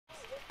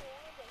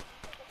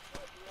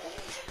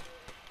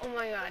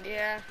my god,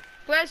 yeah.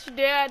 Bless you,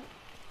 Dad.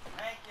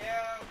 Thank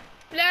you.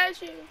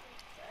 Bless you. Thank you.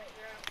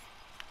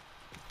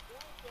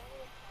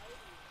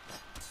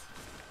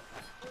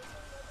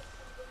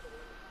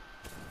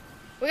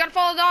 We gotta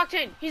follow the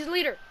Octane. He's the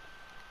leader.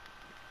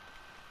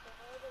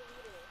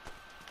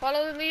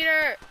 Follow the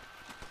leader.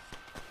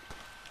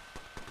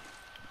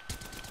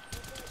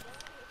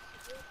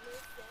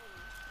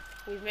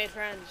 We've made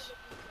friends.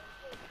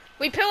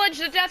 We pillaged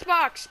the death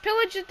box.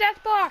 Pillage the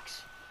death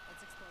box.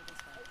 Let's explore this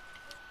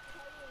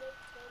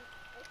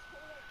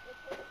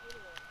way.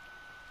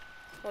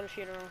 What a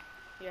funeral.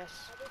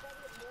 Yes.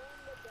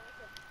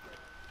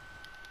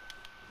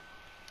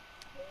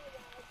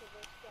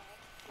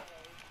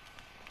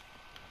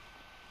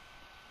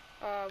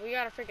 We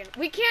gotta freaking.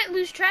 We can't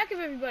lose track of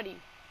everybody.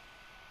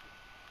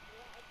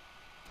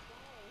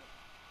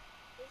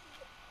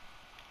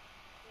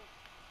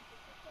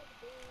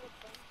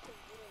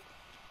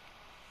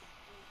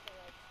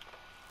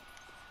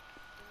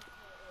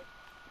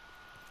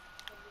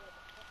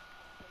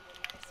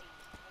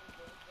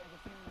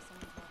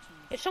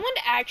 If someone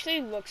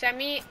actually looks at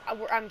me,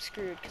 I'm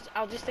screwed, because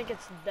I'll just think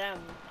it's them.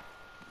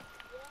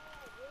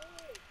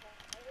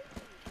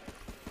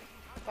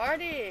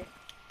 Party!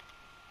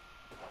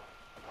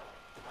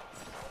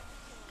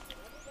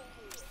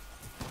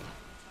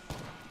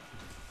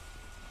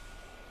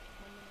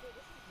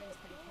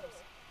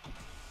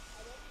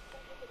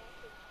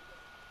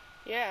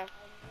 Yeah.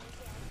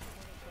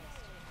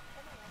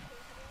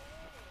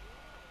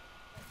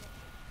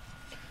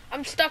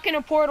 I'm stuck in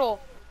a portal.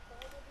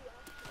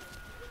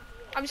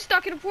 I'm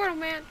stuck in a portal,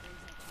 man.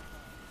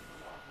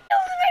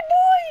 Killed my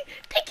boy!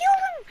 They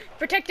killed him!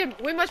 Protect him!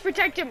 We must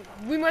protect him!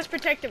 We must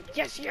protect him!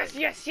 Yes, yes,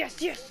 yes, yes,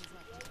 yes!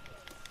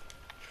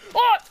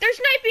 Oh! They're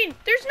sniping!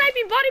 They're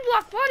sniping! Body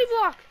block! Body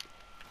block!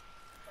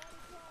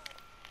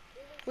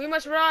 We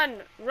must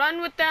run!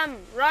 Run with them!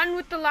 Run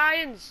with the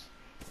lions!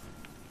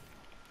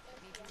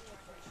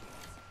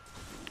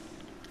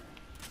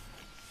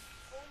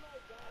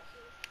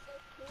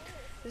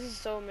 This is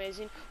so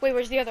amazing. Wait,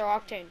 where's the other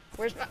Octane?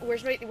 Where's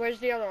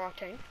the other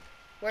Octane?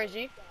 Where is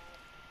he?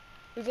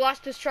 We've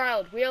lost his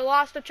child. We have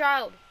lost a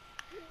child.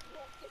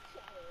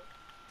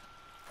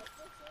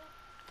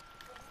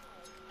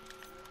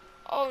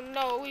 Oh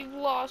no, we've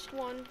lost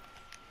one.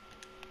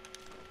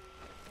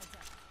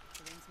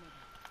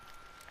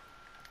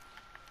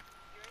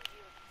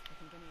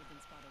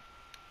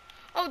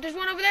 Oh, there's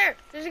one over there.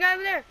 There's a guy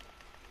over there.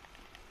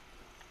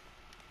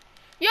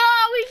 Yo,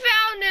 we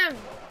found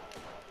him.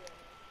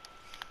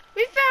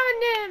 We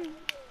found him.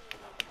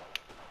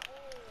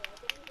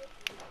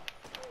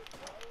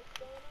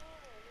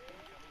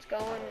 It's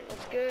going.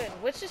 It's good.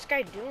 What's this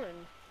guy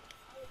doing?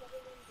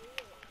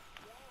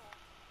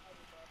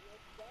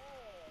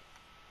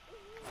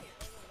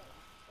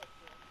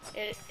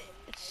 It's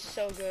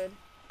so good.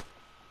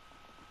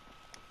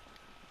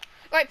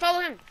 Alright, follow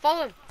him.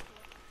 Follow him.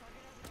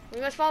 We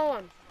must follow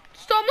him.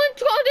 Someone's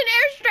called an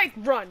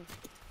airstrike. Run.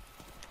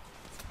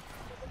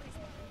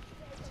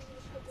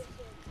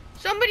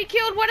 Somebody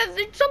killed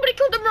somebody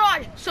killed the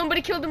Mirage.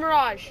 Somebody killed the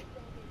Mirage.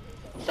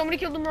 Somebody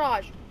killed the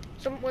Mirage.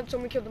 Someone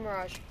killed the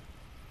Mirage.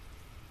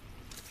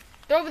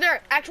 They're over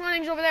there. Actual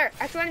enemies over there.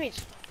 Actual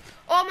enemies.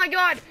 Oh my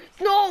god.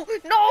 No,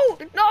 no,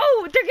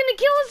 no. They're gonna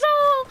kill us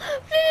all.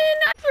 Finn,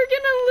 we're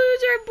gonna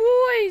lose our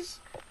boys.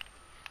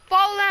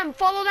 Follow them.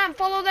 Follow them.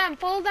 Follow them.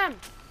 Follow them.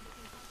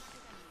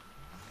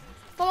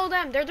 Follow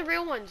them. They're the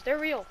real ones. They're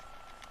real.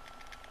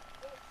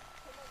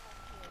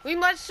 We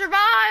must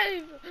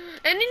survive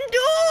and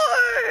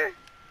endure.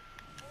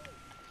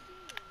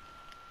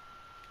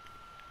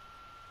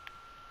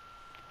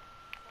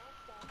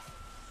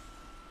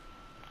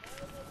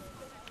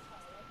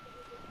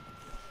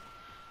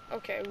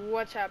 Okay,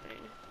 what's happening?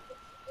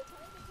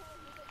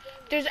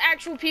 There's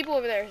actual people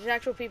over there. There's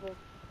actual people.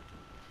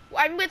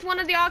 I'm with one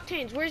of the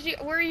Octanes. Where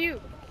are you?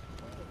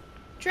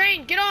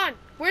 Train, get on.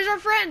 Where's our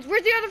friends?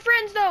 Where's the other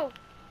friends though?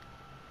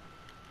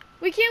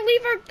 We can't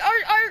leave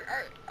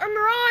our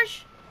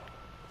Mirage.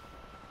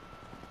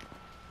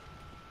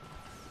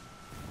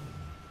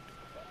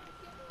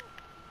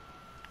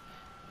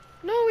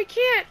 No, we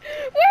can't.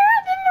 Where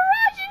are the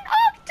Mirage and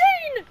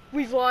Octane?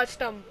 We've lost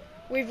them.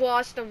 We've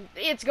lost them.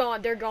 It's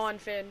gone. They're gone,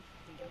 Finn.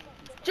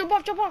 Jump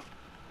off, jump off.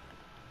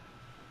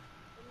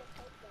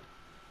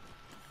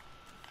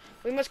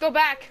 We must go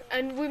back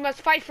and we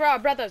must fight for our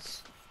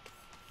brothers.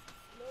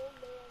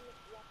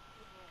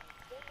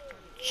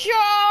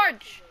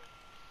 Charge!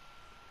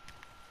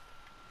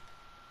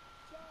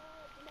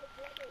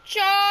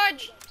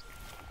 Charge!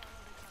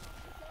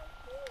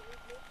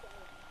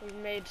 We've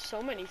made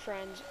so many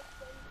friends.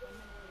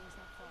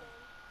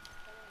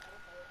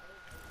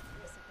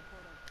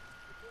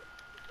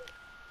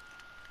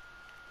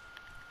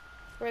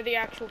 Where are the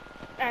actual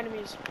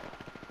enemies?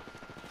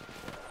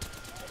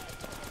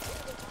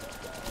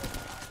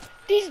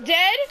 He's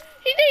dead?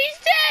 He's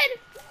dead!